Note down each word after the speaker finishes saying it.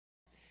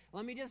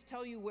Let me just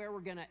tell you where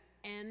we're going to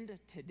end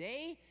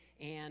today,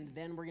 and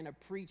then we're going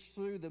to preach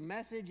through the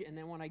message, and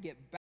then when I get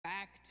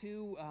back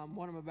to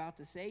what I'm about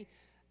to say,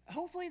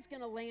 hopefully it's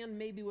going to land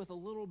maybe with a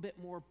little bit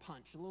more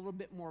punch, a little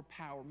bit more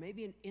power,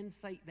 maybe an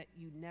insight that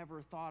you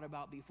never thought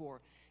about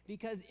before.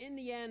 Because in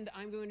the end,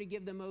 I'm going to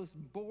give the most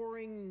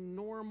boring,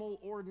 normal,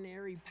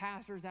 ordinary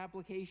pastor's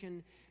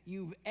application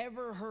you've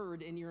ever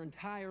heard in your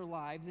entire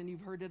lives, and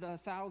you've heard it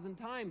 1,000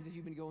 times if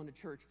you've been going to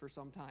church for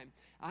some time.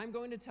 I'm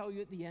going to tell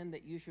you at the end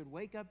that you should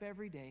wake up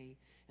every day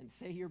and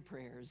say your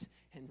prayers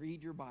and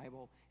read your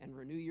Bible and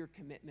renew your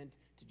commitment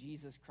to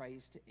Jesus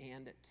Christ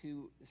and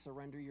to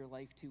surrender your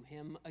life to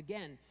Him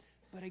again.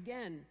 But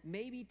again,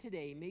 maybe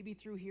today, maybe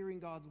through hearing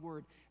God's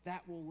word,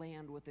 that will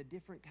land with a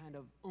different kind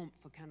of oomph,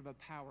 a kind of a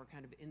power,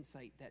 kind of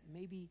insight that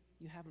maybe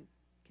you haven't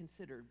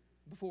considered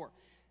before.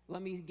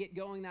 Let me get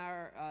going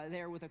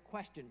there with a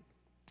question.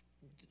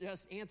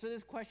 Just answer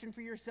this question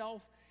for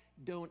yourself.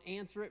 Don't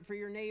answer it for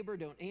your neighbor.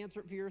 Don't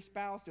answer it for your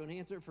spouse. Don't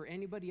answer it for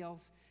anybody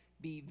else.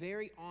 Be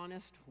very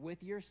honest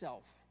with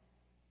yourself.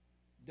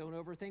 Don't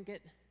overthink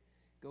it.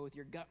 Go with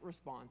your gut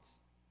response.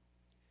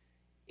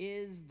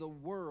 Is the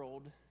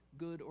world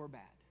good or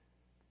bad?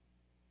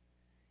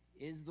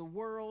 Is the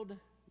world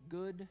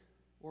good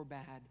or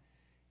bad?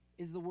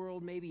 Is the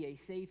world maybe a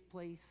safe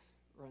place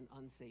or an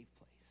unsafe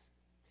place?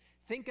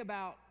 Think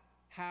about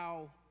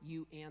how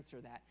you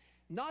answer that.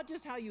 Not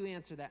just how you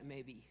answer that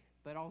maybe,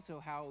 but also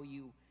how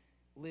you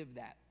live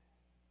that.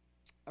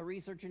 A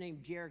researcher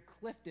named Jared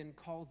Clifton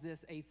calls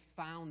this a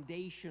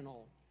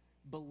foundational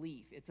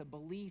belief. It's a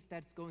belief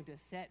that's going to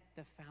set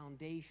the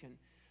foundation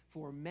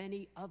for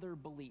many other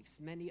beliefs,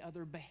 many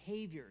other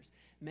behaviors,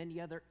 many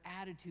other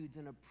attitudes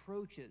and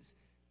approaches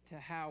to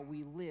how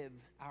we live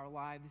our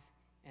lives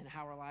and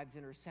how our lives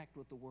intersect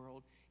with the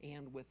world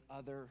and with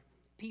other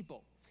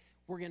people.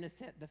 We're going to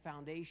set the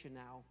foundation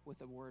now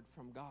with a word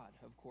from God,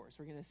 of course.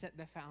 We're going to set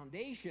the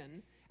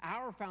foundation,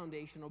 our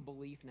foundational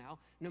belief now,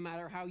 no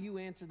matter how you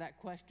answer that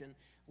question.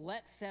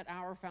 Let's set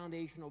our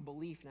foundational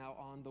belief now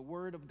on the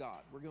Word of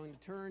God. We're going to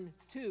turn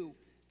to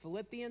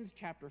Philippians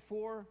chapter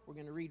 4. We're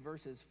going to read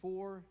verses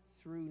 4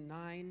 through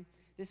 9.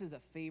 This is a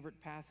favorite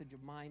passage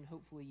of mine.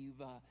 Hopefully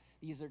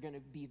these are going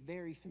to be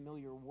very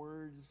familiar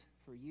words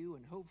for you,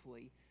 and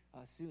hopefully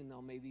soon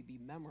they'll maybe be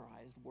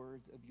memorized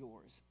words of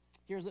yours.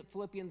 Here's what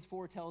Philippians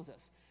 4 tells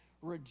us.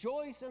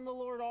 Rejoice in the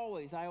Lord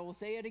always. I will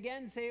say it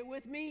again. Say it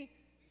with me.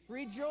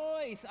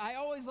 Rejoice. I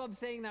always love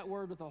saying that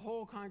word with the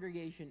whole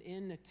congregation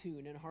in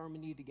tune, in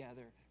harmony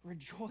together.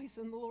 Rejoice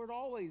in the Lord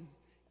always.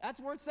 That's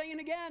worth saying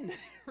again.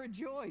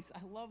 Rejoice. I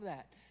love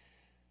that.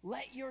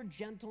 Let your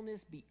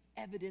gentleness be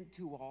evident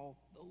to all.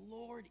 The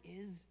Lord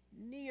is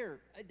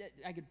near.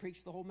 I could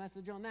preach the whole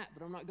message on that,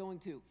 but I'm not going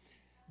to.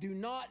 Do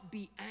not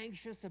be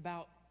anxious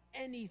about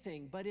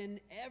anything, but in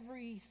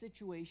every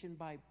situation,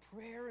 by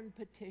prayer and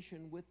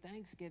petition with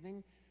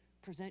thanksgiving,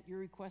 present your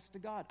requests to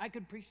God. I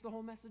could preach the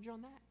whole message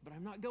on that, but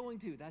I'm not going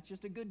to. That's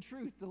just a good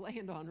truth to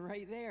land on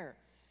right there.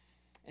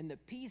 And the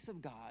peace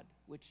of God,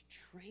 which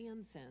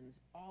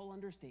transcends all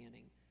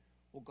understanding,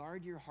 will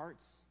guard your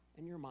hearts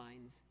and your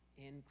minds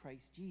in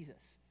Christ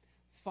Jesus.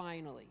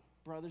 Finally,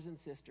 brothers and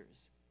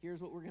sisters,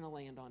 here's what we're going to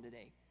land on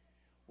today.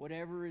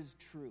 Whatever is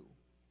true,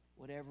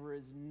 whatever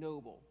is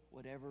noble,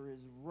 whatever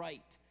is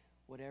right,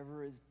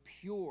 whatever is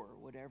pure,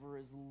 whatever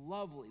is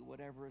lovely,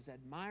 whatever is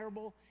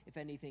admirable, if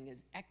anything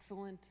is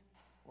excellent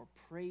or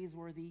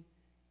praiseworthy,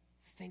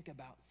 think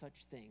about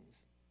such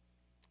things.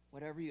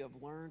 Whatever you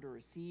have learned or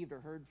received or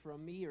heard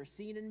from me or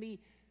seen in me,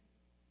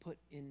 put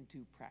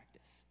into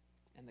practice,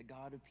 and the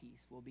God of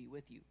peace will be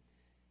with you.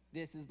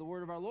 This is the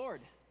word of our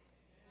Lord.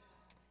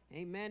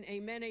 Amen,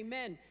 amen,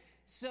 amen.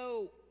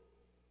 So,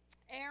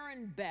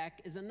 Aaron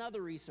Beck is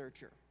another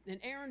researcher. And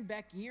Aaron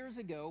Beck, years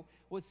ago,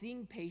 was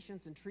seeing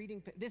patients and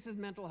treating. This is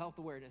mental health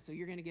awareness, so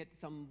you're going to get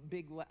some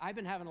big. I've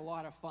been having a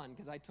lot of fun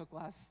because I took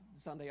last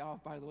Sunday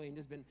off, by the way, and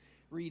just been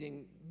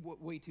reading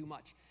way too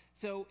much.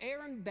 So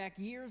Aaron Beck,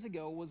 years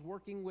ago, was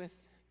working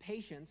with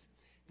patients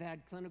that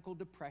had clinical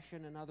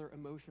depression and other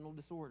emotional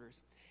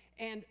disorders.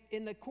 And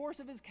in the course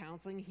of his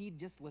counseling, he'd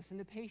just listen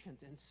to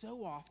patients. And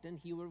so often,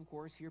 he would, of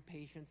course, hear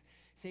patients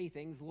say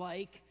things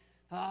like,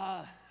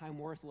 I'm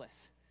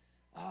worthless.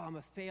 I'm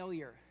a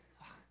failure.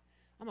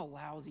 I'm a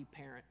lousy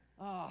parent.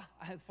 I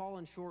have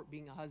fallen short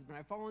being a husband.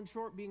 I've fallen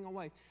short being a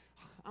wife.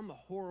 I'm a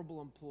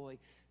horrible employee.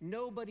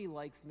 Nobody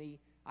likes me.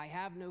 I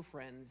have no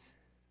friends.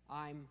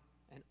 I'm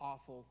an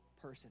awful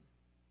person.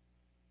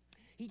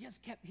 He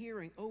just kept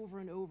hearing over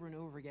and over and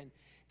over again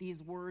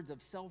these words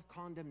of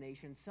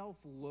self-condemnation,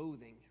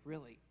 self-loathing,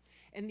 really.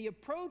 And the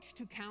approach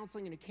to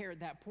counseling and to care at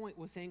that point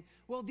was saying,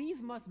 well,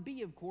 these must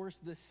be, of course,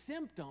 the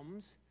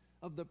symptoms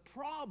of the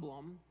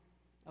problem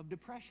of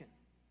depression.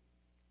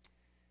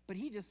 But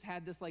he just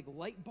had this like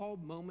light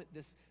bulb moment,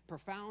 this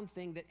profound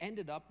thing that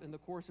ended up in the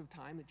course of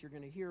time that you're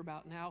going to hear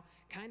about now,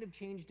 kind of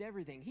changed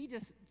everything. He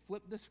just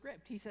flipped the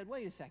script. He said,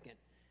 wait a second.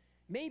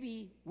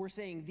 Maybe we're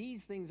saying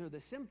these things are the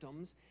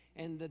symptoms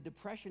and the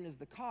depression is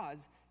the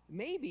cause.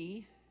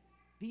 Maybe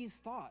these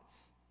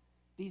thoughts,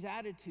 these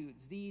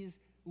attitudes, these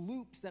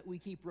loops that we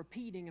keep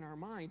repeating in our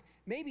mind,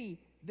 maybe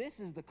this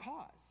is the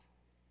cause.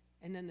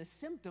 And then the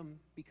symptom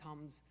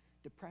becomes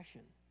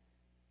depression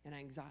and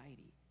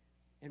anxiety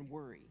and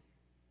worry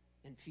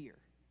and fear.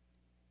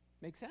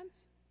 Make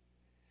sense?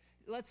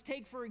 Let's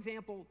take, for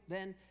example,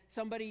 then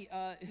somebody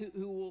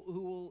who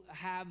will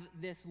have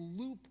this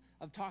loop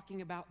of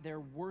talking about their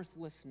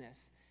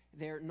worthlessness.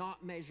 They're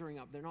not measuring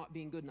up. They're not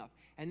being good enough.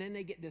 And then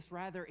they get this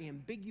rather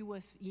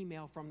ambiguous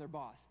email from their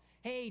boss.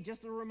 Hey,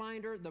 just a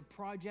reminder, the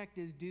project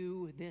is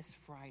due this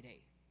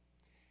Friday.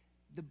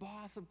 The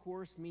boss, of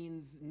course,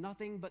 means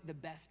nothing but the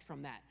best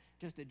from that.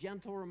 Just a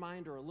gentle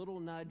reminder, a little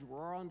nudge.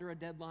 We're under a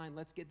deadline.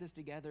 Let's get this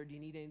together. Do you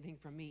need anything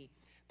from me?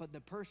 But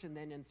the person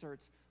then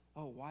inserts,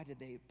 oh, why did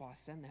the boss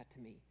send that to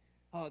me?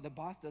 Oh, the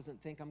boss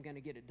doesn't think I'm going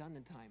to get it done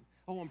in time.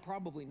 Oh, I'm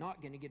probably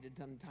not going to get it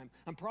done in time.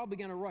 I'm probably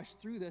going to rush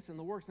through this in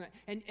the works.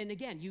 And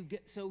again,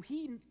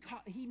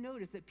 he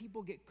noticed that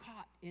people get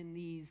caught in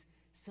these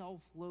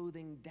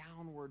self-loathing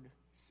downward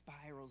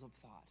spirals of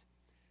thought.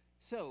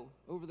 So,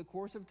 over the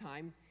course of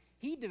time,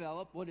 he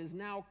developed what is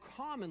now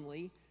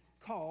commonly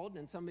called,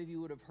 and some of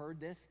you would have heard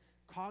this,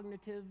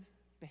 cognitive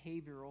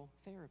behavioral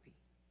therapy.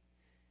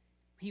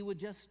 He would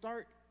just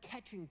start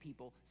catching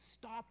people,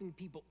 stopping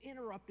people,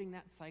 interrupting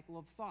that cycle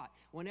of thought.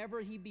 Whenever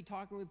he'd be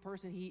talking with a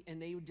person,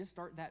 and they would just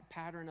start that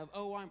pattern of,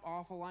 oh, I'm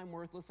awful, I'm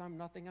worthless, I'm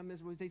nothing, I'm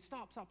miserable. He'd say,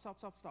 stop.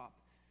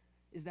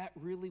 Is that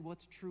really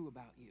what's true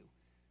about you?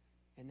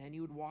 And then he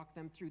would walk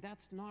them through.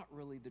 That's not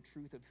really the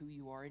truth of who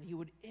you are. And he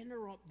would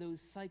interrupt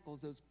those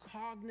cycles, those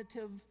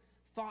cognitive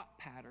thought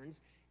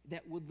patterns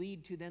that would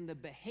lead to then the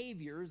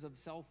behaviors of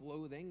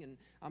self-loathing and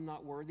I'm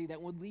not worthy, that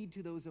would lead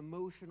to those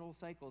emotional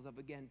cycles of,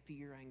 again,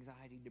 fear,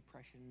 anxiety,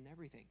 depression, and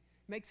everything.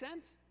 Make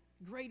sense?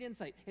 Great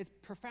insight. It's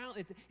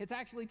profound. It's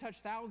actually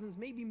touched thousands,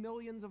 maybe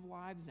millions of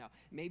lives now.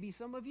 Maybe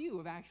some of you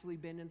have actually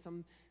been in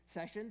some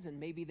sessions and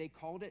maybe they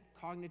called it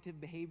cognitive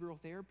behavioral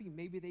therapy.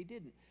 Maybe they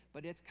didn't.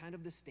 But it's kind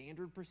of the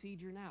standard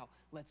procedure now.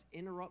 Let's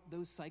interrupt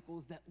those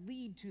cycles that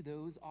lead to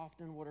those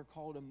often what are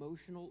called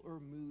emotional or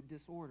mood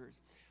disorders.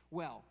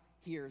 Well,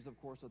 here's,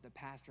 of course, what the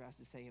pastor has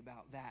to say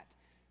about that.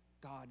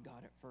 God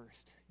got it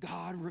first.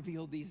 God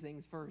revealed these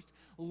things first.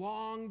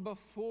 Long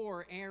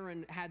before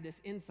Aaron had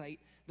this insight,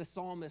 the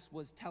psalmist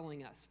was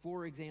telling us,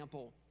 for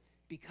example,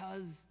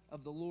 because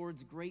of the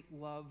Lord's great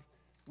love,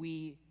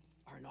 we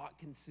are not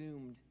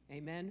consumed.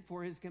 Amen?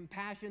 For his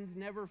compassions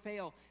never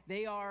fail.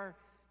 They are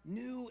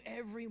new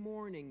every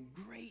morning.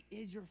 Great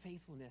is your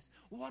faithfulness.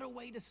 What a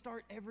way to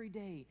start every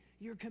day.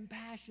 Your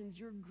compassions,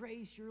 your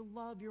grace, your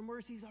love, your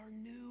mercies are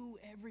new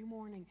every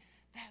morning.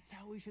 That's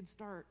how we should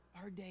start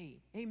our day.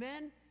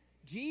 Amen?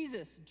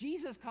 Jesus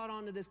caught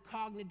on to this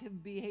cognitive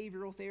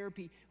behavioral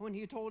therapy when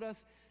he told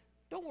us,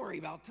 don't worry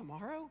about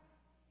tomorrow.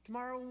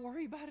 Tomorrow will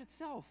worry about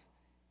itself.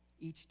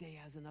 Each day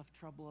has enough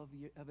trouble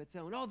of its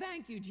own. Oh,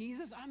 thank you,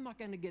 Jesus. I'm not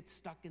going to get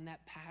stuck in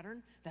that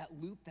pattern, that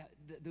loop,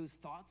 those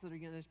thoughts that are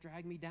going to just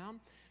drag me down.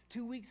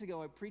 2 weeks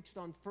ago, I preached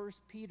on 1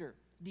 Peter.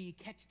 Do you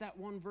catch that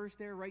one verse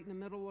there right in the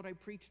middle of what I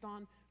preached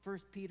on? 1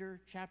 Peter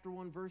chapter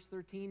 1, verse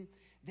 13.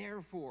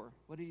 Therefore,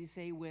 what did he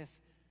say? With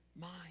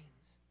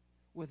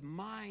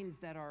minds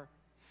that are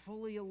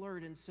fully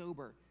alert and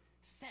sober,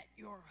 set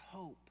your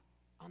hope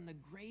on the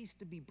grace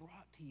to be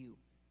brought to you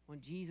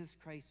when Jesus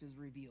Christ is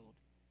revealed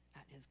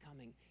at his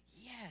coming.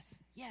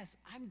 Yes,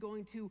 I'm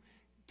going to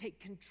take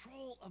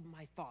control of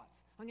my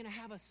thoughts. I'm going to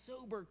have a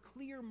sober,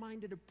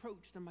 clear-minded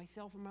approach to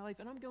myself and my life,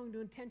 and I'm going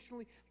to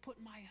intentionally put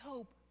my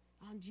hope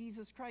on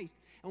Jesus Christ.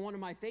 And one of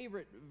my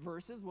favorite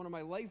verses, one of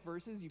my life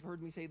verses, you've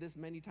heard me say this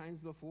many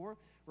times before,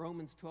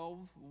 Romans 12,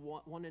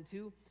 1 and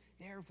 2.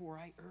 Therefore,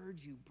 I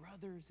urge you,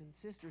 brothers and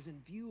sisters, in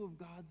view of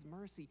God's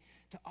mercy,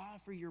 to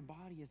offer your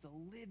body as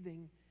a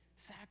living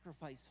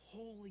sacrifice,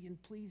 holy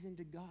and pleasing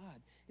to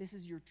God. This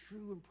is your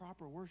true and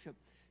proper worship.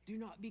 Do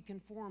not be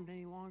conformed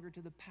any longer to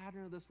the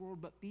pattern of this world,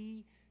 but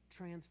be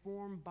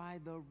transformed by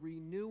the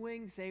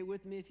renewing, say it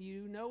with me if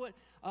you know it,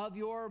 of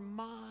your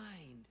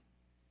mind.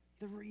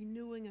 The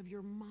renewing of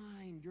your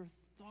mind, your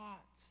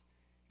thoughts.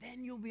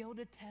 Then you'll be able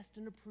to test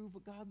and approve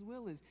what God's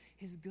will is,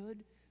 his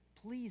good,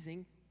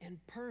 pleasing, and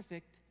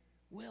perfect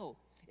will.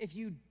 If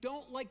you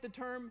don't like the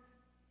term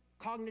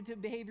cognitive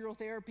behavioral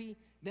therapy,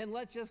 then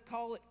let's just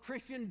call it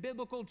Christian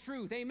Biblical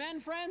Truth. Amen,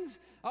 friends?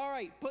 All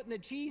right, putting the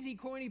cheesy,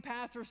 corny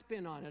pastor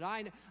spin on it.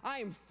 I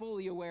am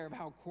fully aware of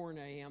how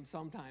corny I am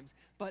sometimes,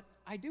 but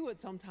I do it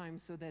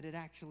sometimes so that it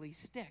actually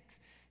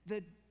sticks.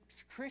 The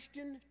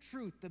Christian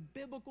truth, the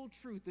biblical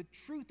truth, the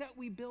truth that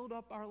we build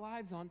up our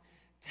lives on,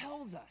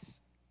 tells us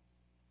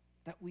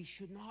that we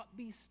should not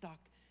be stuck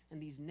in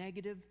these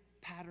negative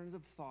patterns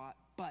of thought,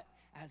 but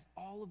as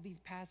all of these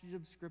passages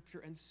of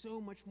Scripture and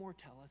so much more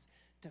tell us,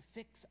 to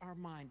fix our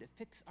mind, to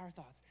fix our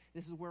thoughts.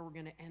 This is where we're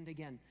going to end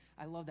again.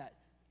 I love that.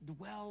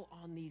 Dwell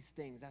on these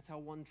things. That's how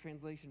one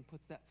translation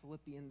puts that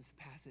Philippians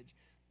passage.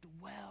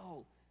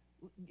 Dwell.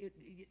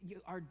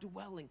 You are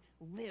dwelling.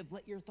 Live.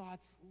 Let your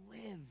thoughts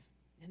live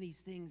in these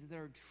things that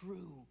are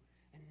true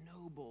and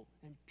noble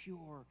and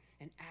pure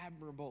and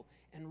admirable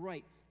and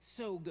right.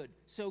 So good.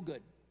 So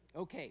good.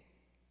 Okay.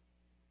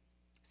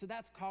 So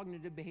that's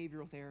cognitive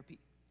behavioral therapy.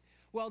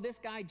 Well, this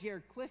guy,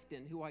 Jared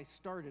Clifton, who I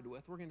started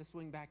with, we're going to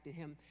swing back to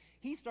him.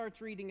 He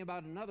starts reading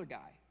about another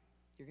guy.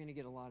 You're going to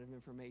get a lot of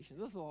information.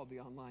 This will all be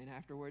online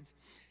afterwards.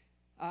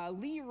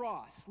 Lee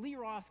Ross. Lee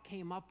Ross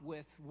came up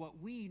with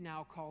what we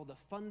now call the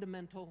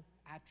fundamental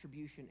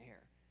attribution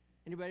error.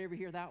 Anybody ever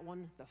hear that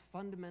one? The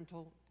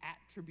fundamental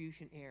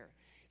attribution error.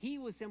 He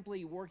was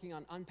simply working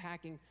on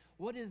unpacking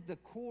what is the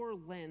core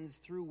lens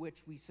through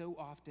which we so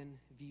often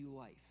view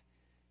life.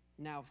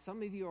 Now,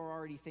 some of you are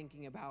already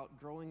thinking about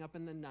growing up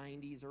in the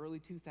 90s, early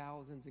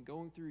 2000s, and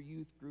going through a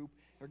youth group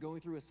or going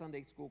through a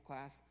Sunday school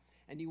class,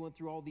 and you went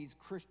through all these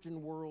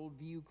Christian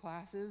worldview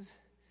classes.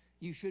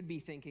 You should be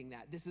thinking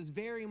that. This is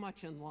very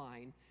much in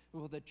line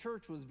with what the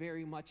church was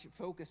very much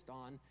focused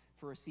on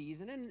for a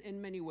season, and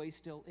in many ways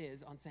still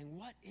is, on saying,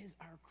 what is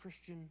our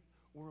Christian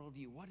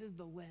worldview? What is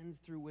the lens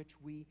through which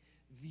we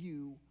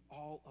view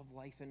all of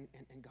life in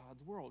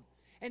God's world?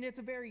 And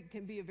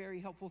can be a very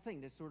helpful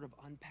thing to sort of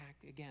unpack,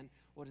 again,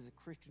 what is a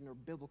Christian or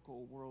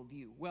biblical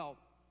worldview? Well,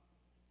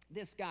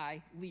 this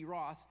guy, Lee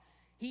Ross,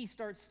 he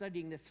starts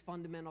studying this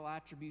fundamental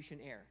attribution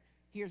error.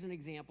 Here's an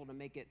example to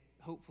make it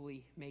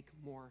hopefully make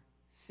more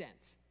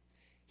sense.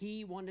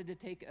 He wanted to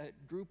take a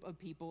group of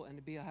people and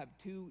have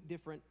two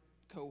different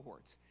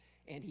cohorts.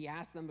 And he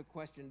asked them a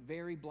question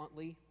very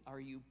bluntly: are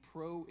you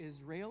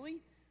pro-Israeli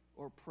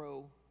or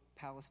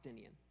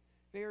pro-Palestinian?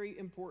 Very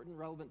important,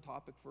 relevant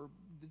topic for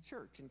the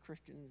church and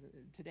Christians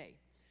today.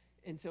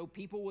 And so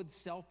people would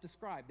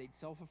self-describe, they'd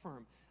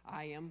self-affirm,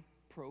 I am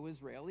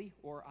pro-Israeli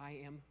or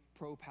I am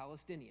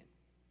pro-Palestinian.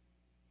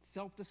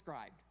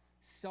 Self-described,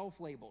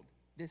 self-labeled.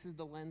 This is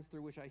the lens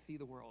through which I see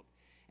the world.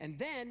 And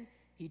then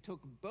he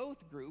took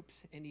both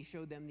groups and he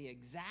showed them the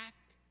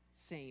exact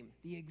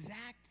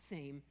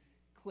same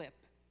clip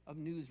of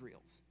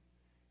newsreels.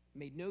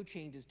 Made no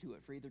changes to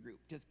it for either group.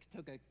 Just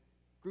took a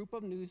group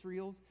of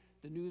newsreels.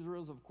 The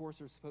newsreels, of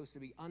course, are supposed to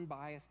be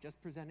unbiased, just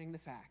presenting the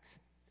facts.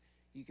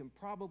 You can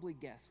probably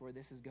guess where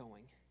this is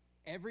going.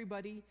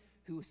 Everybody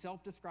who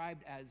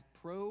self-described as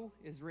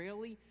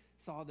pro-Israeli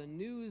saw the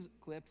news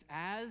clips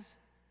as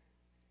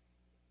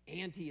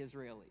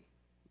anti-Israeli.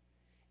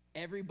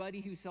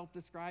 Everybody who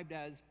self-described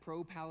as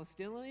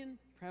pro-Palestinian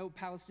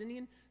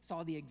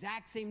saw the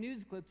exact same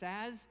news clips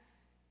as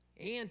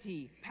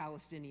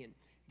anti-Palestinian.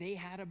 They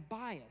had a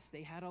bias,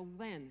 they had a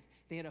lens,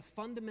 they had a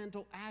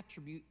fundamental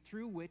attribute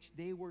through which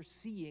they were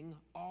seeing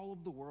all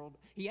of the world.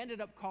 He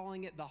ended up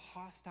calling it the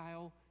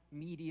hostile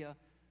media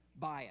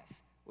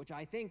bias, which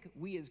I think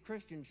we as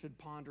Christians should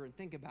ponder and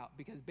think about,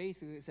 because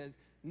basically it says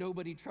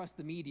nobody trusts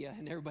the media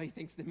and everybody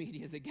thinks the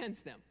media is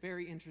against them.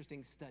 Very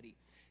interesting study.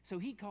 So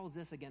he calls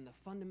this, again, the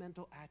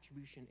fundamental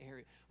attribution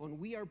error. When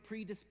we are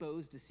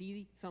predisposed to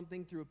see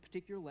something through a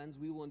particular lens,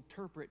 we will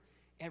interpret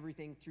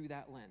everything through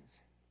that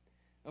lens.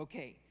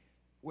 Okay,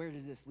 where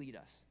does this lead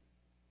us?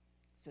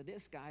 So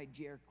this guy,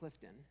 Jared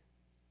Clifton,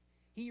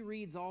 he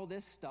reads all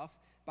this stuff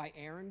by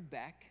Aaron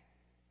Beck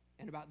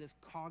and about this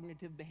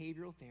cognitive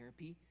behavioral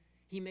therapy.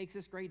 He makes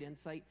this great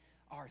insight.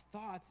 Our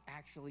thoughts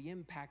actually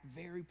impact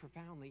very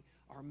profoundly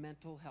our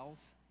mental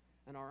health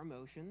and our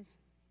emotions.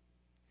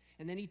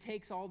 And then he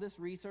takes all this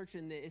research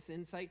and this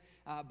insight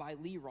by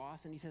Lee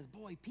Ross, and he says,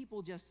 boy,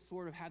 people just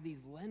sort of have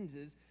these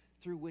lenses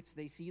through which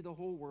they see the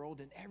whole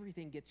world, and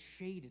everything gets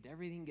shaded,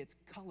 everything gets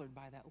colored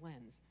by that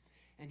lens.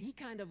 And he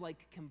kind of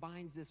like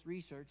combines this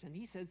research, and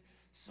he says,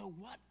 so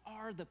what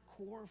are the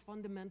core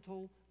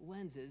fundamental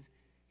lenses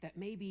that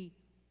maybe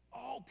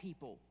all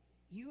people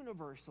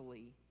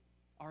universally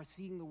are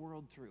seeing the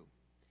world through?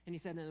 And he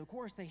said, and of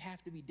course they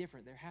have to be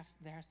different. There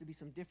has to be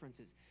some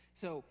differences.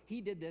 So he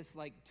did this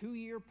like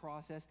 2-year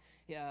process.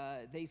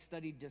 They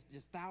studied just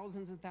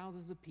thousands and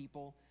thousands of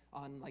people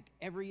on like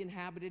every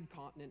inhabited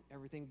continent,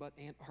 everything but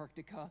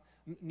Antarctica,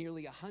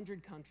 nearly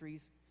 100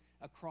 countries,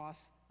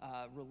 across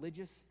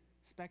religious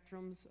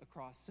spectrums,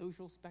 across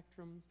social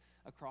spectrums,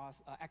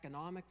 across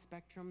economic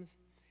spectrums.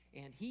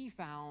 And he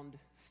found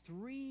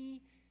 3,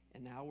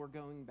 and now we're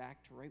going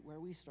back to right where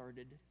we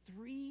started,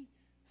 3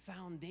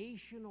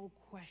 foundational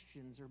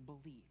questions or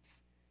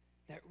beliefs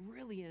that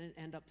really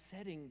end up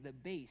setting the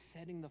base,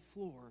 setting the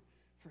floor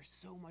for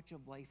so much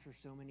of life for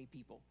so many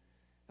people.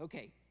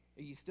 Okay,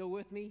 are you still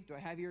with me? Do I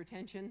have your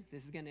attention?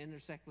 This is going to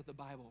intersect with the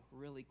Bible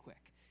really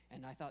quick.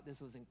 And I thought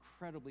this was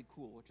incredibly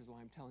cool, which is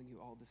why I'm telling you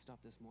all this stuff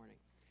this morning.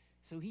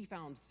 So he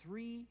found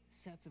 3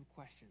 sets of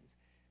questions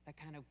that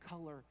kind of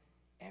color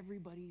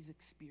everybody's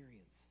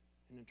experience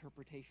and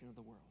interpretation of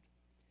the world.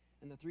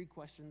 And the 3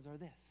 questions are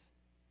this: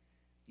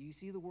 do you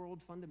see the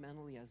world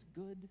fundamentally as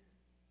good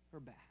or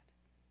bad?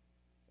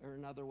 Or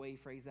another way to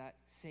phrase that,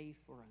 safe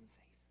or unsafe?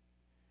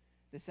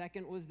 The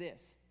second was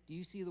this: do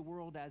you see the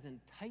world as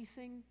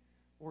enticing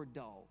or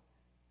dull?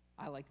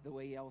 I like the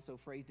way he also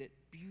phrased it,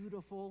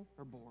 beautiful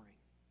or boring.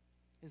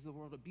 Is the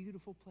world a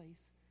beautiful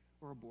place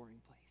or a boring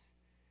place?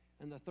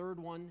 And the third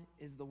one,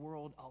 is the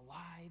world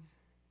alive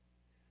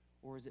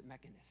or is it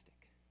mechanistic?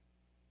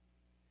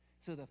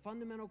 So the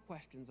fundamental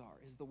questions are,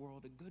 is the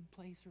world a good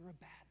place or a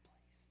bad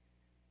place?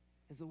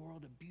 Is the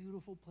world a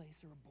beautiful place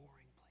or a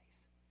boring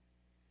place?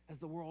 Is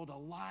the world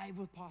alive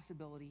with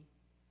possibility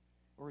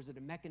Or is it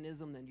a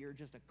mechanism that you're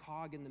just a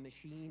cog in the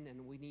machine,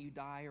 and when you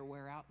die or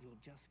wear out, you'll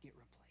just get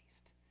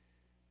replaced?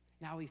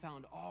 Now he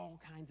found all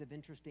kinds of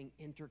interesting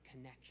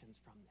interconnections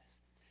from this.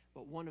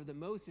 But one of the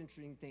most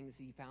interesting things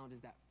he found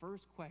is that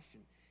first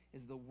question,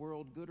 is the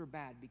world good or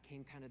bad,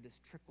 became kind of this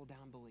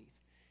trickle-down belief.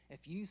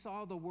 If you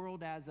saw the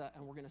world as a,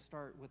 and we're going to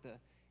start with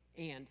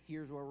and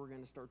here's where we're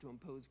going to start to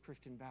impose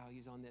Christian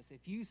values on this.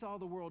 If you saw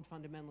the world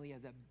fundamentally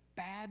as a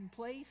bad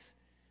place,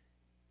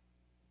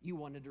 you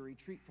wanted to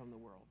retreat from the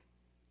world.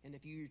 And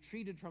if you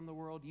retreated from the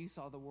world, you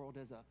saw the world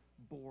as a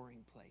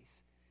boring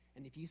place.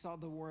 And if you saw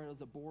the world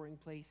as a boring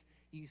place,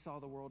 you saw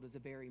the world as a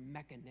very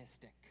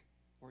mechanistic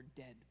or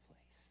dead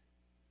place.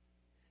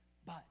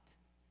 But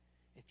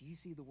if you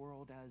see the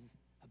world as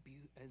a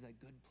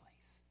good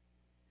place,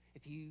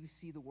 if you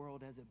see the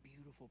world as a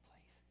beautiful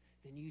place,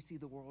 then you see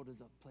the world as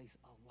a place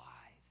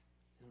alive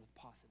and with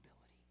possibility.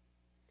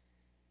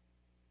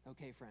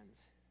 Okay,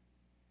 friends,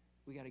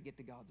 we got to get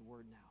to God's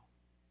word now.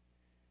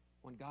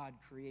 When God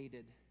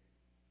created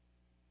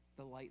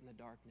the light and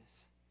the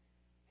darkness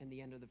in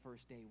the end of the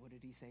first day, what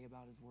did he say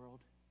about his world?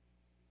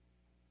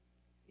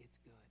 It's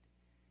good.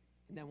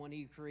 And then when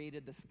he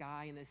created the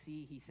sky and the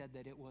sea, he said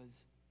that it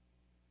was.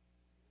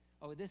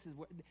 Oh, this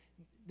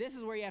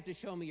is where you have to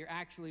show me you're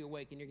actually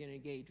awake and you're going to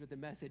engage with the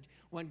message.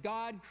 When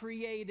God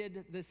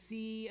created the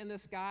sea and the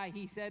sky,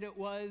 he said it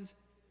was.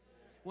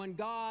 When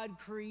God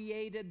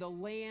created the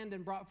land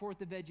and brought forth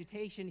the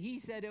vegetation, he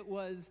said it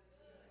was.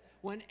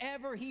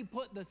 Whenever he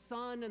put the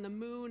sun and the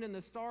moon and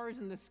the stars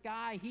in the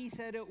sky, he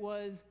said it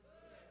was.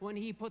 When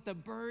he put the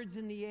birds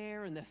in the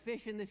air and the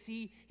fish in the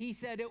sea, he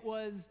said it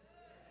was.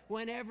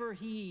 Whenever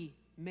he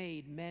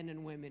made men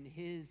and women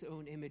his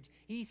own image,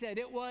 he said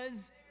it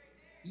was.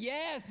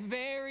 Yes,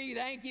 very,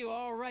 thank you,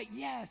 all right.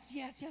 Yes.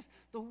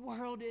 The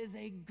world is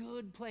a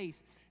good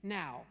place.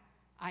 Now,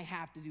 I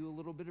have to do a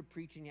little bit of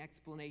preaching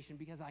explanation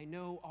because I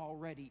know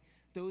already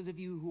those of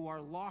you who are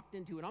locked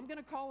into it, I'm going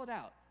to call it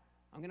out.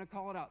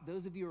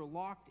 Those of you who are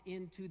locked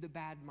into the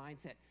bad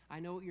mindset. I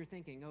know what you're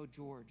thinking, oh,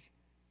 George,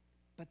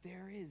 but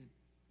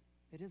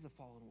it is a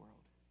fallen world.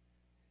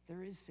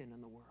 There is sin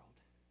in the world.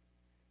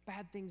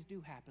 Bad things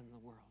do happen in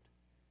the world.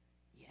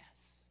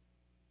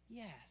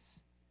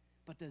 Yes.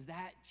 But does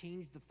that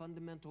change the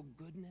fundamental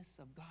goodness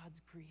of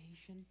God's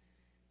creation?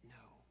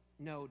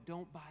 No,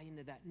 don't buy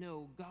into that.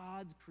 No,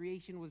 God's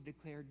creation was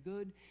declared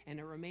good, and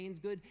it remains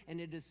good, and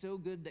it is so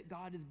good that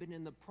God has been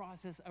in the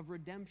process of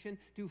redemption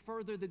to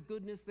further the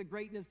goodness, the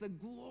greatness, the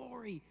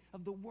glory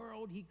of the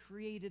world he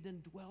created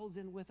and dwells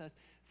in with us.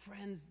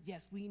 Friends,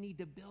 yes, we need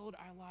to build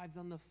our lives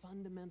on the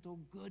fundamental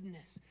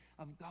goodness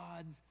of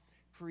God's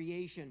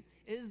creation.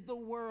 Is the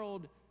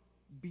world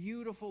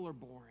beautiful or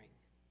boring?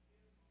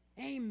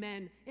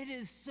 Amen. It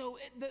is so,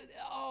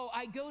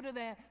 I go to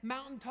the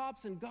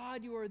mountaintops and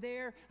God, you are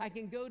there. I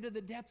can go to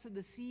the depths of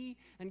the sea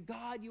and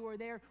God, you are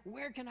there.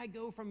 Where can I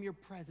go from your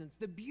presence?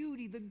 The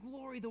beauty, the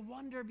glory, the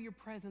wonder of your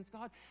presence,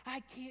 God,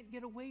 I can't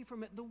get away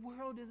from it. The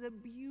world is a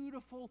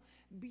beautiful,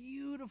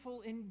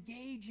 beautiful,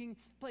 engaging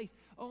place.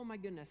 Oh my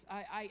goodness.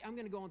 I'm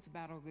going to go on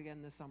sabbatical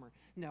again this summer.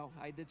 No,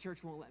 the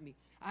church won't let me.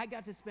 I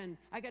got to spend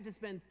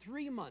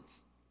 3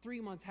 months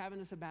having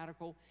a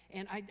sabbatical,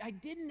 and I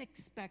didn't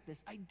expect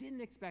this.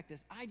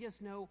 I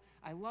just know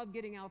I love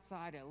getting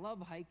outside. I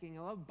love hiking.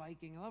 I love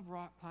biking. I love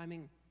rock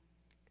climbing.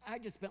 I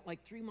just spent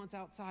like 3 months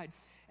outside.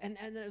 And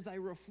as I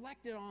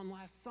reflected on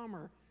last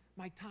summer,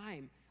 my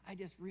time, I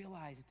just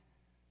realized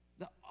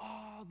the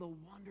awe, the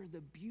wonder,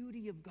 the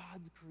beauty of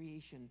God's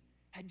creation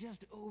had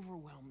just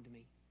overwhelmed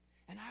me.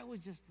 And I was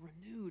just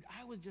renewed.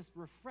 I was just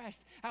refreshed.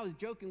 I was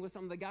joking with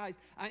some of the guys.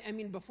 I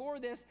mean, before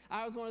this,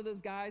 I was one of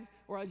those guys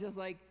where I was just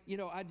like,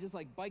 I'd just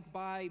like bike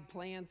by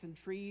plants and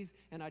trees,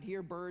 and I'd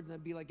hear birds, and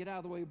I'd be like, get out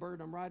of the way,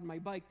 bird, I'm riding my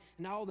bike.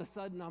 And now all of a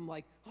sudden, I'm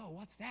like, oh,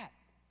 what's that?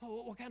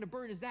 Oh, what kind of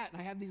bird is that?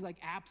 And I have these like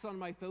apps on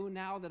my phone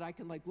now that I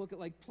can like look at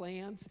like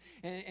plants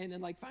and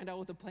then like find out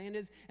what the plant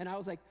is. And I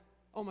was like,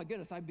 oh my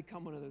goodness, I've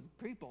become one of those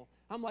people.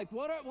 I'm like,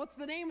 what's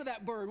the name of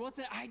that bird? What's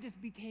it? I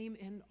just became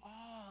in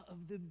awe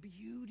of the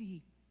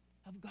beauty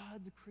of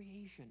God's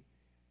creation.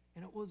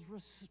 And it was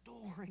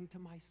restoring to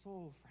my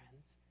soul,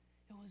 friends.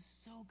 It was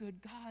so good.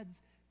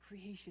 God's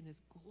creation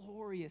is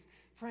glorious.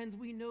 Friends,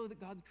 we know that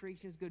God's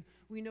creation is good.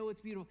 We know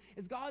it's beautiful.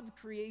 Is God's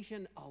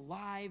creation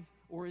alive,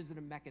 or is it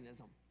a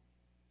mechanism?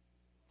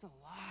 It's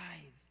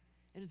alive.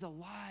 It is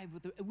alive.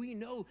 We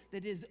know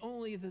that it is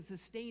only the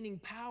sustaining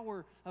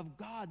power of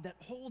God that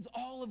holds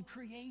all of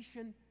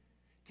creation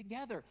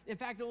together. In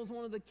fact, it was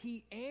one of the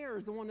key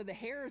errors, one of the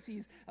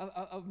heresies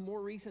of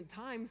more recent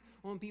times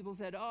when people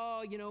said,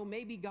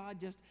 maybe God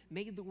just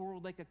made the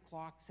world like a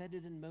clock, set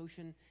it in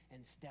motion,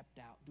 and stepped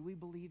out. Do we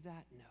believe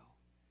that? No.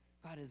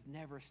 God has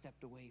never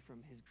stepped away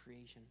from his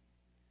creation,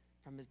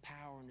 from his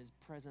power and his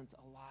presence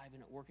alive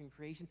and at work in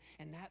creation.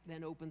 And that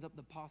then opens up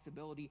the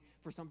possibility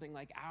for something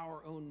like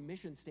our own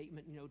mission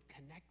statement,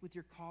 connect with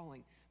your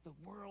calling. The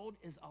world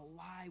is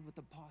alive with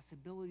the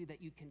possibility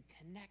that you can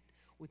connect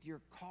with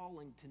your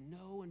calling to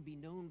know and be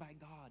known by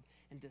God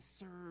and to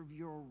serve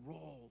your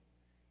role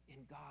in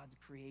God's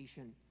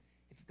creation.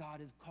 if God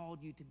has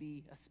called you to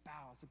be a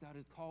spouse, if God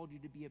has called you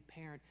to be a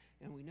parent,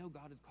 and we know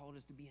God has called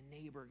us to be a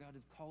neighbor, God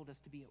has called us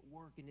to be at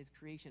work in his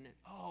creation,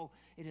 and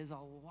it is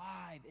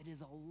alive. It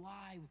is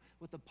alive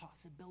with the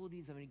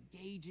possibilities of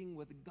engaging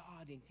with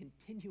God and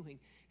continuing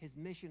his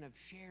mission of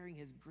sharing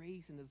his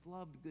grace and his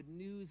love, the good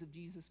news of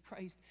Jesus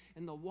Christ,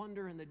 and the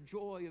wonder and the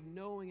joy of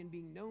knowing and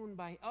being known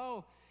by,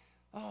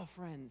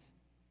 friends.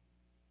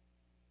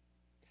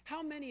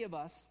 How many of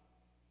us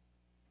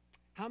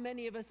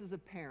as a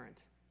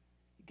parent,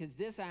 because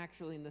this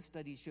actually in the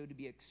studies showed to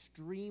be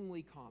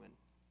extremely common,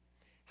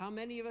 how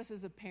many of us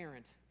as a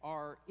parent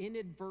are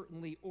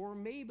inadvertently or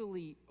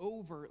maybe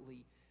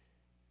overtly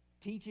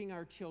teaching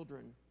our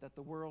children that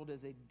the world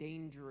is a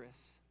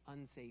dangerous,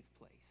 unsafe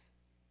place?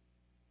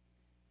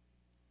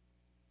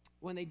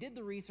 When they did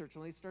the research,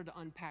 when they started to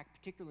unpack,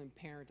 particularly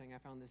in parenting, I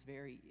found this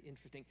very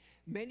interesting.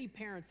 Many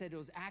parents said it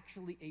was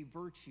actually a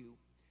virtue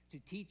to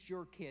teach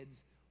your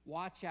kids,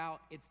 watch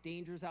out, it's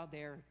dangerous out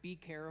there, be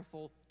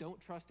careful,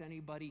 don't trust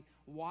anybody,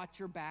 watch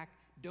your back,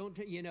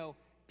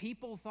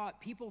 people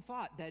thought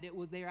that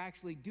they're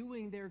actually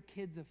doing their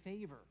kids a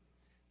favor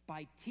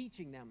by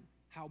teaching them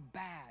how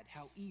bad,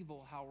 how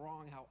evil, how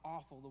wrong, how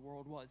awful the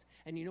world was.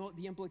 And you know what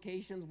the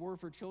implications were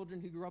for children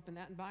who grew up in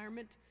that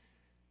environment?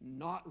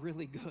 Not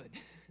really good.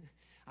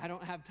 I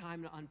don't have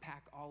time to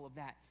unpack all of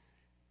that.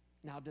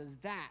 Now, does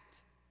that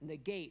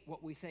negate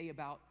what we say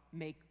about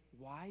make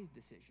wise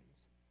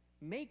decisions?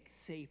 Make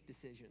safe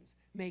decisions.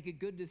 Make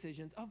good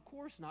decisions? Of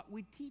course not.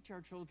 We teach our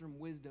children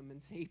wisdom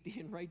and safety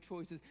and right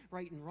choices,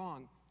 right and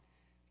wrong.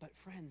 But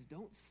friends,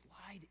 don't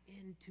slide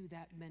into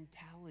that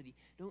mentality.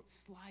 Don't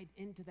slide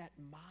into that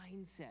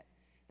mindset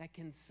that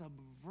can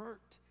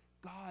subvert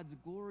God's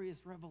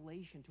glorious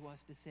revelation to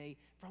us to say,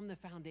 from the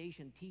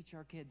foundation, teach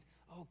our kids,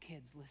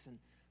 kids, listen,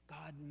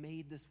 God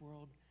made this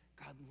world.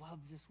 God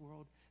loves this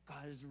world.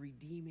 God is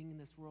redeeming in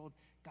this world.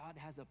 God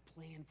has a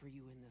plan for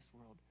you in this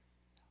world.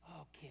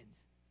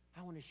 Kids,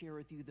 I want to share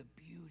with you the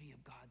beauty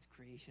of God's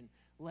creation.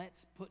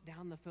 Let's put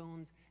down the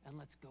phones and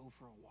let's go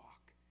for a walk.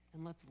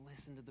 And let's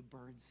listen to the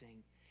birds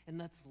sing. And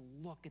let's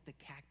look at the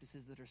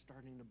cactuses that are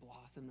starting to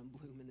blossom and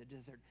bloom in the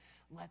desert.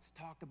 Let's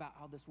talk about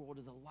how this world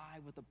is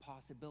alive with the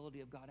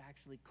possibility of God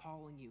actually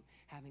calling you,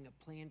 having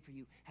a plan for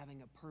you,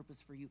 having a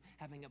purpose for you,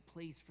 having a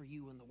place for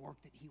you in the work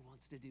that he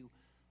wants to do.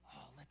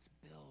 Let's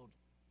build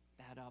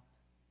that up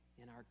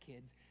in our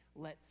kids.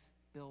 Let's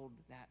build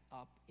that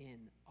up in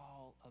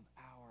all of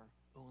our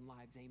own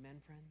lives. Amen,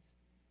 friends?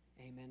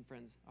 Amen,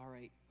 friends. All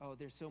right.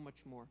 There's so much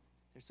more.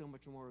 There's so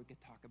much more we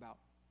could talk about.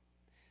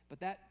 But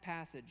that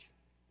passage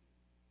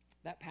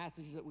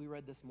that we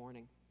read this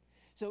morning.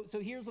 So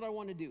here's what I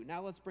want to do.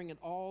 Now let's bring it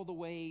all the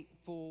way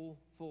full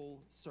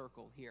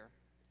circle here.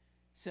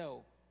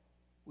 So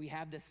we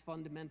have this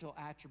fundamental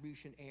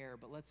attribution error,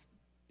 but let's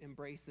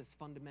embrace this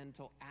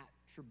fundamental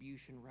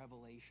attribution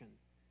revelation.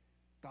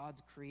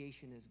 God's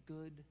creation is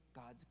good.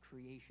 God's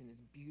creation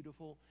is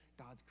beautiful.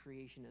 God's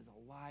creation is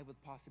alive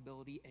with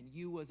possibility. And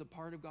you as a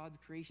part of God's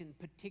creation,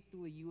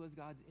 particularly you as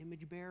God's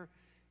image bearer,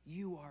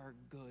 you are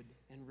good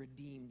and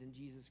redeemed in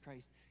Jesus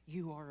Christ.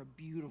 You are a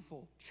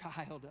beautiful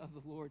child of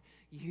the Lord.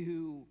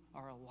 You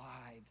are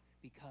alive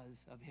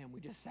because of him.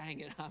 We just sang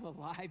it. I'm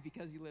alive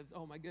because he lives.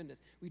 Oh my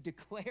goodness. We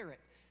declare it.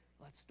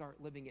 Let's start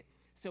living it.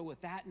 So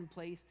with that in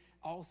place,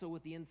 also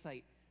with the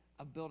insight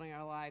of building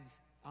our lives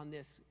on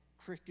this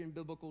Christian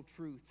biblical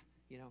truth,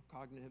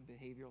 cognitive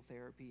behavioral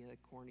therapy, a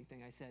corny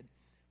thing I said.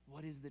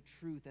 What is the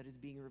truth that is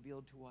being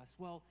revealed to us?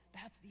 Well,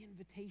 that's the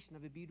invitation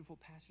of a beautiful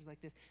passage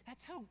like this.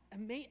 That's how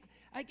amazing,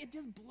 it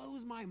just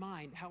blows my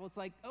mind how it's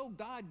like,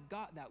 God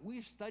got that.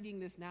 We're studying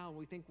this now and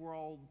we think we're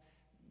all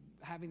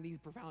having these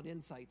profound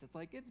insights. It's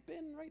like, it's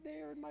been right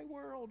there in my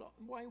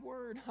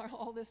word,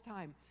 all this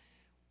time.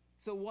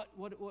 So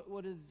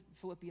what is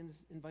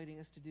Philippians inviting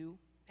us to do?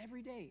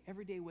 Every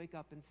day wake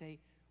up and say,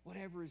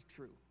 whatever is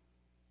true.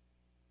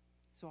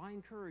 So I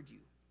encourage you,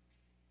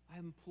 I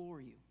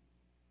implore you,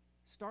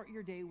 start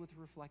your day with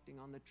reflecting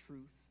on the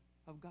truth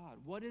of God.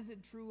 What is it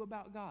true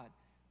about God?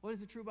 What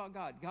is it true about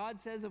God? God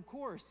says, of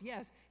course,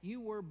 yes, you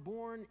were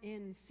born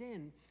in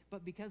sin,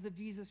 but because of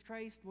Jesus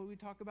Christ, what we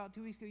talked about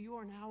 2 weeks ago, you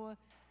are now a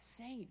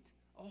saint,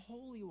 a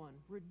holy one,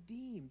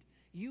 redeemed.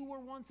 You were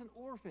once an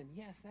orphan.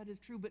 Yes, that is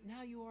true, but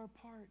now you are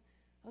a part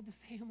of the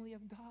family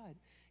of God.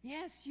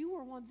 Yes, you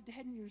were once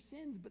dead in your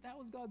sins, but that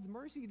was God's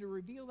mercy to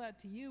reveal that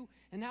to you,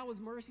 and that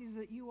was mercy is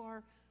that you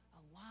are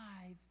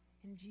alive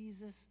in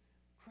Jesus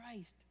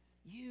Christ.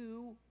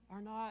 You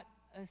are not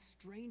a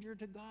stranger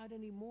to God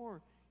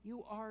anymore.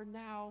 You are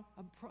now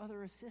a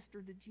brother, a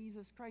sister to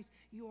Jesus Christ.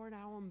 You are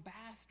now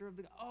ambassador of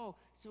the God.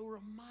 So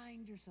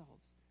remind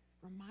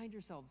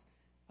yourselves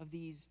of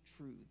these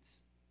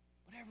truths.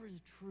 Whatever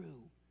is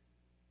true,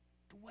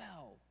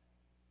 dwell,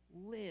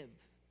 live,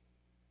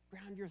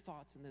 ground your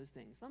thoughts in those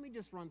things. Let me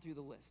just run through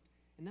the list.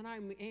 And then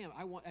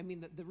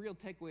the real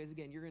takeaway is,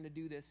 again, you're going to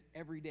do this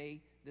every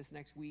day this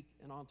next week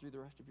and on through the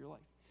rest of your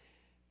life.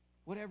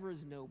 Whatever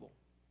is noble.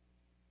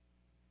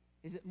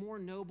 Is it more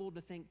noble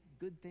to think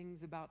good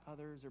things about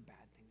others or bad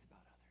things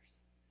about others?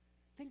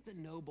 Think the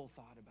noble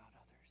thought about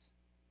others.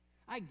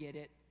 I get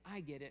it.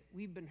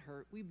 We've been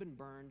hurt. We've been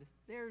burned.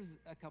 There's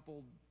a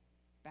couple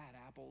bad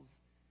apples.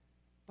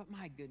 But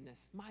my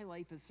goodness, my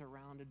life is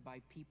surrounded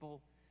by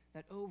people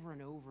that over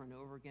and over and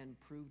over again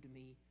prove to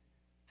me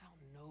how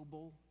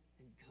noble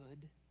and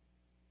good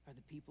are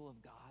the people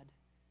of God.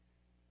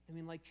 I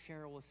mean, like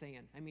Cheryl was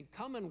saying,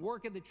 come and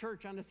work at the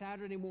church on a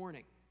Saturday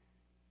morning.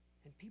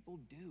 And people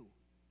do.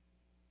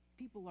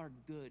 People are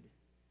good.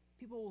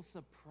 People will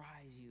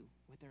surprise you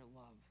with their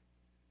love,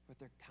 with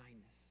their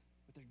kindness,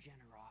 with their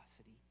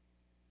generosity,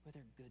 with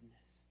their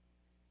goodness.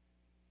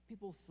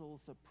 People will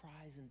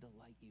surprise and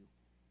delight you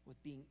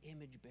with being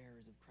image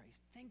bearers of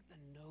Christ. Think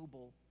the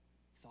noble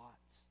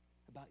thoughts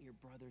about your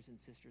brothers and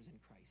sisters in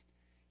Christ.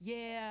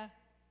 Yeah,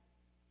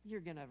 you're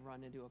going to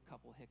run into a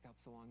couple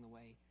hiccups along the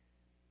way.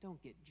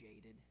 Don't get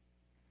jaded.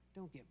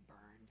 Don't get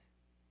burned.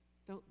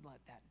 Don't let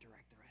that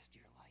direct the rest of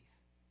your life.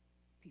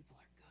 People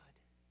are good.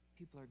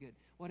 People are good.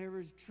 Whatever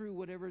is true,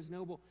 whatever is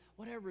noble,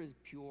 whatever is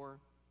pure.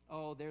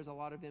 Oh, there's a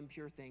lot of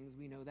impure things.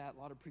 We know that. A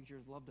lot of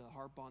preachers love to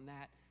harp on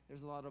that.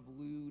 There's a lot of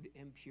lewd,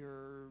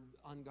 impure,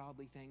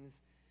 ungodly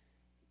things.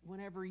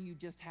 Whenever you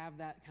just have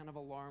that kind of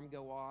alarm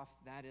go off,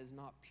 that is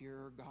not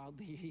pure,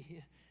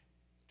 godly.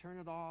 Turn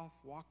it off,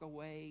 walk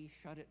away,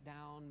 shut it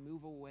down,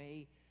 move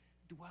away.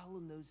 Dwell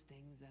in those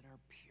things that are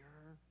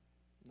pure.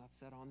 Enough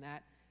said on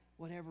that.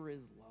 Whatever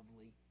is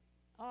lovely.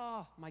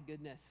 Oh, my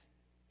goodness.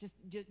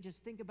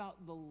 Just think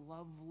about the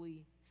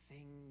lovely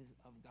things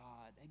of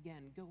God.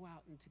 Again, go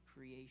out into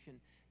creation,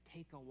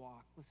 take a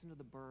walk, listen to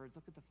the birds,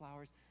 look at the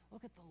flowers,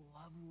 look at the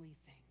lovely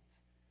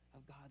things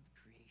of God's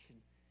creation,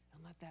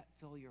 and let that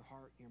fill your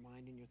heart, your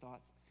mind, and your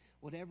thoughts.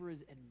 Whatever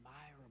is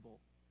admirable.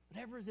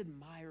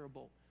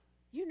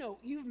 You know,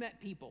 you've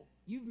met people.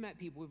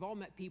 We've all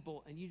met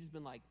people, and you've just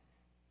been like,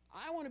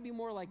 I want to be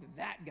more like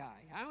that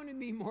guy. I want to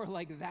be more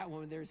like that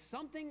woman. There's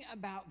something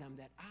about them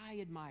that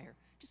I admire.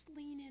 Just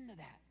lean into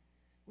that.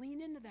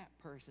 Lean into that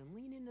person.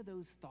 Lean into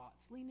those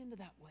thoughts. Lean into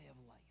that way of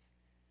life.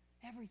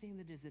 Everything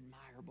that is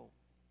admirable,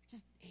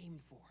 just aim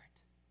for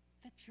it.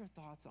 Fix your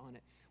thoughts on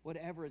it.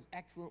 Whatever is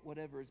excellent,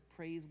 whatever is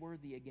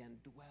praiseworthy, again,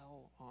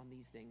 dwell on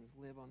these things.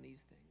 Live on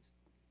these things.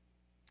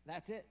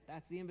 That's it.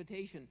 That's the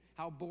invitation.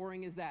 How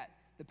boring is that?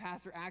 The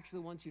pastor actually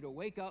wants you to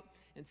wake up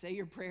and say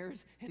your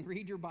prayers and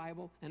read your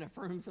Bible and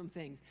affirm some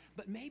things.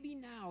 But maybe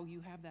now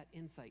you have that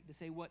insight to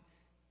say what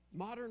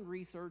modern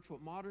research,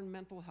 what modern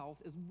mental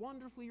health is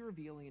wonderfully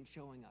revealing and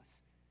showing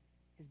us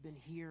has been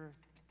here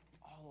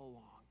all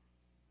along.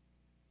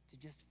 To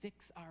just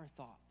fix our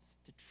thoughts,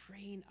 to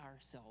train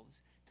ourselves,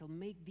 to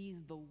make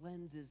these the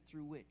lenses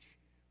through which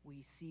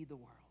we see the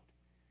world.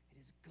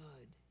 It is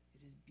good.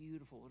 It is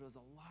beautiful. It is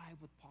alive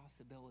with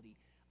possibility.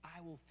 I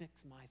will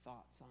fix my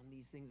thoughts on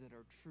these things that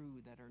are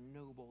true, that are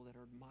noble, that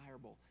are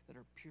admirable, that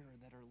are pure,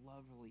 that are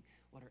lovely,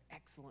 what are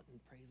excellent and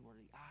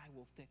praiseworthy. I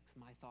will fix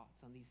my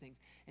thoughts on these things.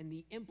 And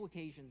the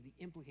implications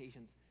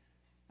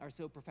are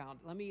so profound.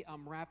 Let me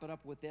wrap it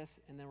up with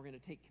this, and then we're going to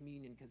take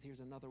communion, because here's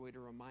another way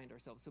to remind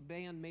ourselves. So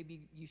band,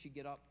 maybe you should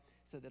get up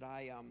so that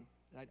I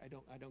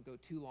don't go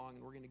too long,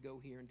 and we're going to go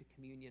here into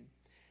communion.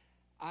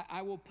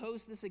 I will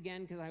post this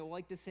again, because I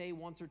like to say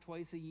once or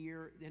twice a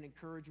year an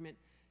encouragement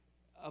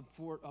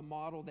for a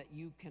model that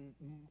you can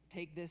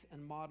take this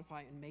and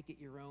modify and make it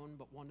your own.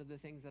 But one of the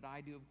things that I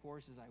do, of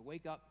course, is I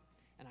wake up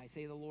and I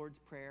say the Lord's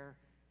Prayer,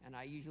 and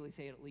I usually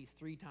say it at least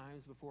 3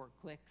 times before it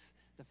clicks.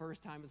 The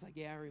first time is like,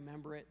 yeah, I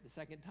remember it. The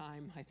second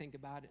time I think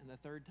about it, and the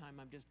third time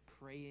I'm just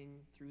praying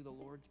through the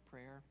Lord's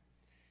Prayer.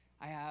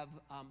 I have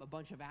a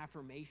bunch of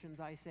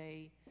affirmations I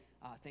say,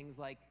 things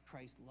like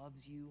Christ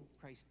loves you,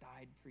 Christ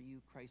died for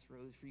you, Christ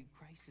rose for you,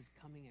 Christ is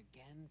coming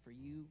again for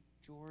you,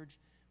 George.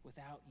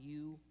 Without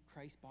you,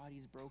 Christ's body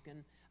is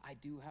broken. I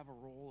do have a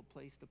role, a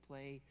place to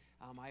play.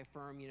 I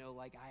affirm,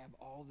 I have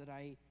all that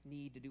I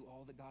need to do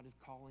all that God is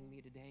calling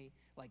me today.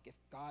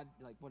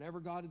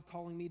 Whatever God is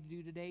calling me to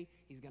do today,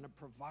 he's going to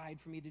provide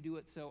for me to do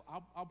it. So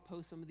I'll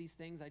post some of these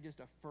things. I just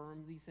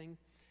affirm these things.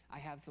 I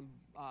have some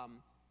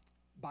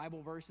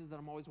Bible verses that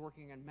I'm always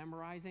working on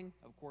memorizing.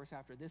 Of course,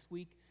 after this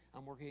week,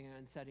 I'm working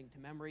on setting to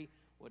memory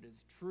what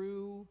is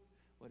true,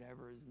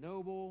 whatever is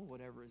noble,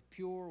 whatever is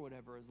pure,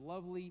 whatever is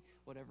lovely,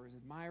 whatever is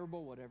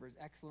admirable, whatever is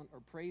excellent or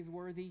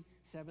praiseworthy.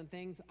 7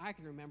 things. I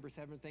can remember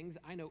 7 things.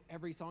 I know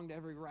every song to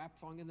every rap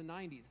song in the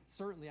 90s.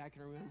 Certainly I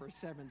can remember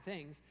 7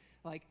 things.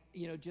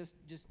 Just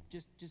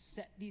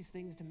set these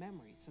things to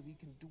memory so that you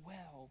can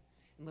dwell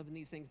and live in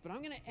these things. But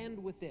I'm going to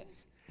end with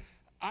this.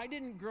 I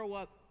didn't grow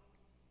up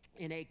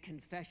in a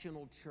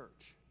confessional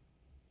church,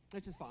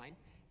 which is fine.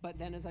 But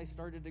then as I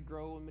started to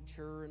grow and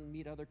mature and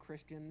meet other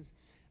Christians,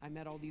 I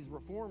met all these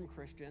Reformed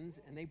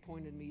Christians, and they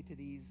pointed me to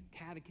these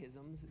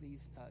catechisms,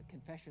 these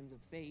confessions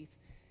of faith.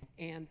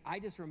 And I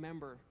just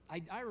remember,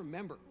 I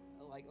remember,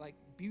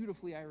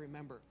 beautifully I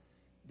remember,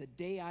 the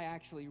day I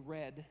actually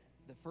read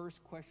the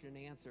first question and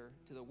answer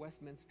to the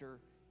Westminster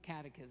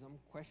Catechism,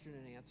 question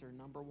and answer,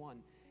 number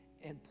 1.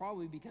 And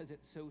probably because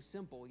it's so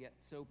simple yet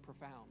so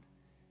profound.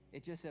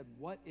 It just said,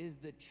 what is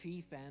the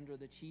chief end or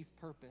the chief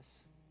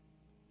purpose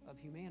of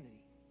humanity?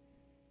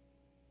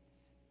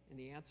 And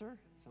the answer,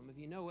 some of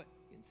you know it.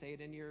 You can say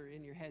it in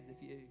your heads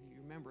if you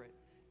remember it.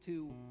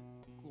 To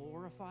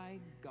glorify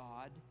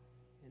God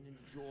and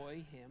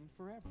enjoy him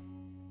forever.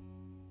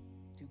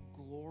 To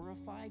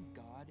glorify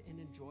God and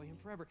enjoy him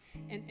forever.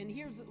 And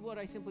here's what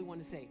I simply want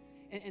to say.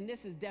 And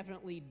this is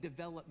definitely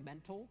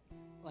developmental.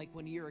 Like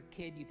when you're a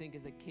kid, you think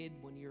as a kid.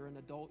 When you're an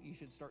adult, you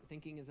should start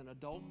thinking as an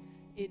adult.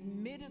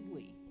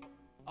 Admittedly,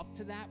 up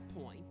to that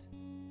point,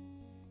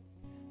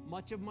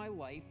 much of my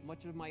life,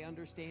 much of my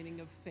understanding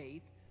of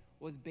faith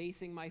was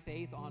basing my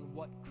faith on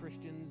what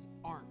Christians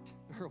aren't,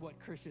 or what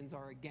Christians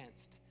are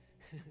against.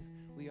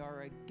 We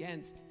are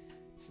against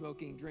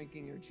smoking,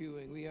 drinking, or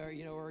chewing. We are,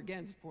 we're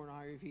against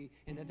pornography.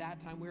 And at that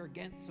time, we were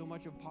against so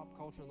much of pop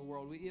culture in the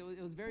world.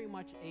 It was very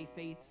much a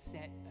faith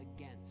set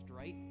against,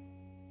 right?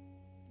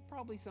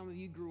 Probably some of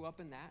you grew up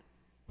in that.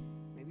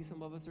 Maybe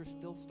some of us are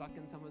still stuck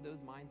in some of those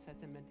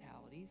mindsets and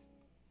mentalities.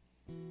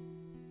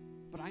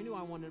 But I knew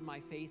I wanted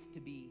my faith to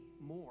be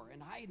more,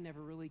 and I had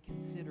never really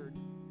considered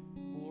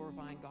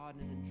glorifying God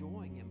and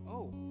enjoying him.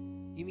 Oh,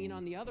 you mean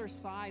on the other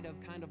side of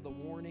kind of the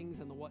warnings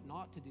and the what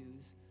not to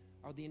do's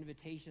are the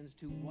invitations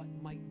to what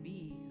might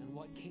be and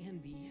what can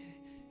be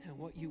and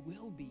what you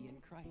will be in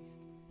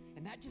Christ.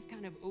 And that just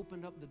kind of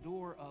opened up the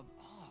door of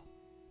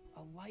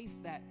a life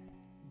that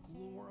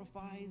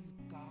glorifies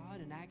God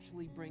and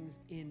actually brings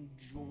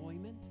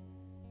enjoyment.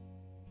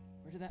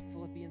 Where did that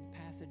Philippians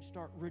passage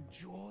start?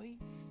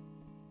 Rejoice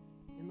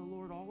in the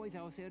Lord always.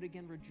 I will say it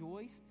again,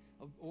 rejoice.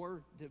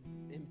 Or to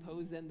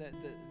impose then that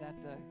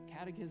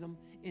catechism,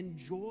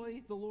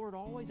 enjoy the Lord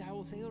always. I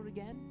will say it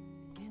again,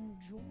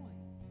 enjoy.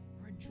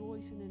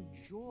 Rejoice and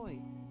enjoy.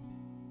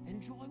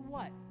 Enjoy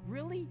what?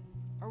 Really?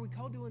 Are we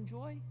called to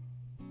enjoy?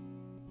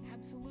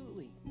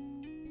 Absolutely.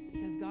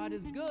 Because God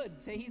is good.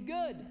 Say he's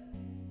good.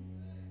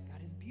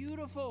 God is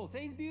beautiful.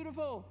 Say he's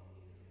beautiful.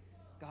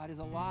 God is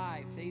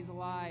alive. Say he's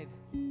alive.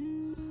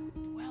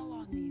 Dwell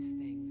on these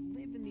things.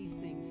 Live in these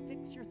things.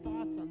 Fix your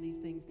thoughts on these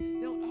things.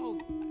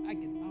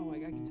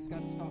 I just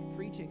got to stop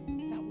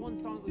preaching. That one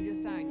song that we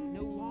just sang,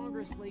 no longer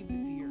a slave to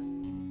fear.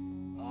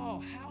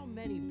 Oh, how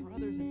many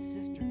brothers and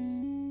sisters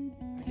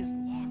are just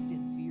locked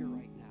in fear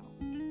right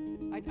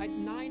now.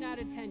 9 out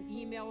of 10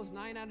 emails,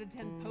 9 out of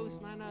 10 posts,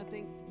 9 out of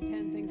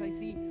 10 things I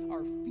see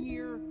are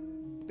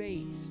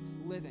fear-based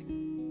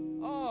living.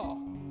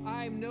 Oh,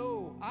 I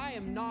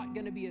am not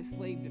going to be a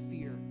slave to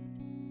fear.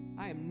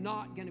 I am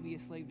not going to be a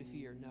slave to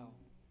fear. No.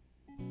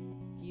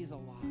 He is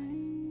alive.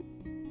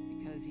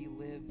 Because he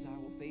lives, I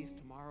will face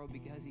tomorrow.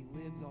 Because he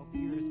lives, I'll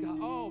fear his God.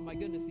 Oh my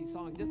goodness, these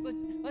songs.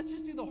 Let's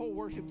just do the whole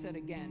worship set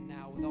again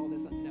now with all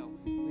this. No,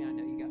 I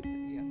know you got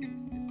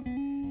things to do.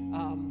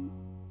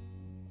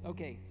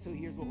 Okay, so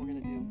here's what we're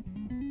going to do.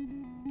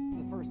 It's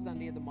the first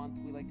Sunday of the month.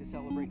 We like to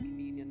celebrate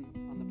communion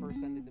on the first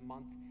Sunday of the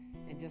month.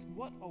 And just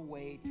what a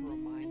way to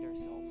remind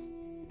ourselves,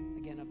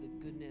 again, of the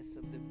goodness,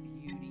 of the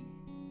beauty,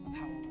 of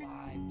how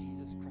alive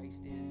Jesus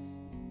Christ is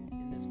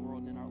in this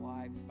world and in our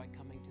lives by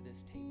coming to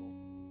this table.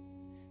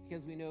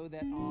 Because we know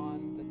that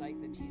on the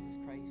night that Jesus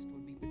Christ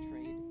would be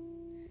betrayed,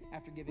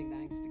 after giving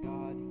thanks to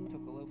God, he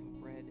took a loaf of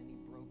bread and he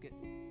broke it.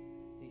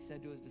 And he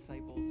said to his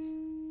disciples,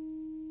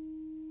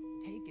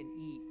 take and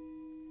eat.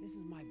 This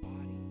is my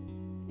body.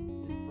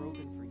 This is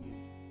broken for you.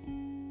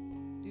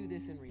 Do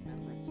this in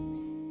remembrance of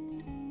me.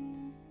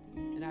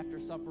 And after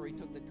supper, he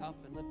took the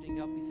cup and lifting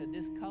it up, he said,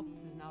 this cup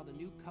is now the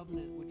new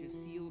covenant, which is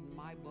sealed in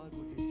my blood,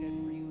 which is shed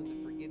for you in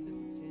the forgiveness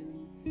of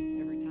sins.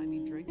 Every time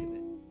you drink of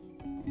it,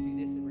 do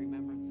this in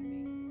remembrance of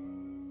me.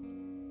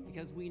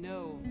 Because we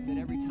know that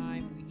every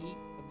time we eat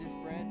of this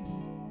bread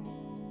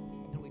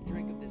and we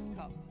drink of this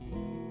cup,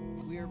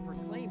 we are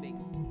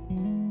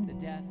proclaiming the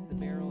death, the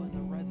burial, and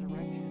the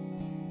resurrection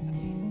of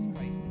Jesus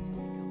Christ until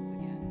he comes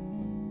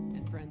again.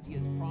 And friends, he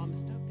has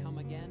promised to come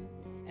again,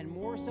 and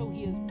more so,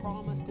 he has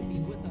promised to be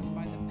with us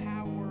by the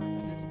power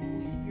of his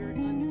Holy Spirit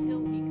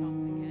until he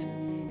comes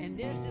again. And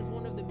this is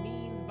one of the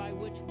means by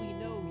which we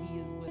know he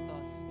is with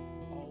us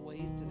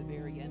always to the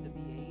very end of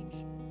the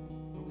age.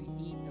 When we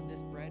eat of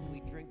this bread and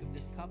we drink of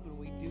this cup and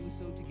we do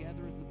so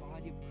together as the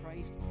body of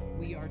Christ,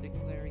 we are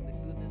declaring the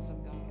goodness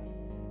of God.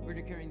 We're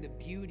declaring the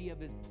beauty of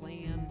his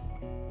plan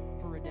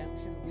for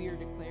redemption. We are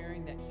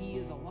declaring that he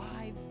is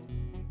alive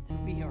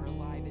and we are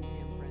alive in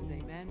him, friends.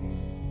 Amen.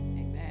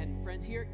 Amen. Friends, here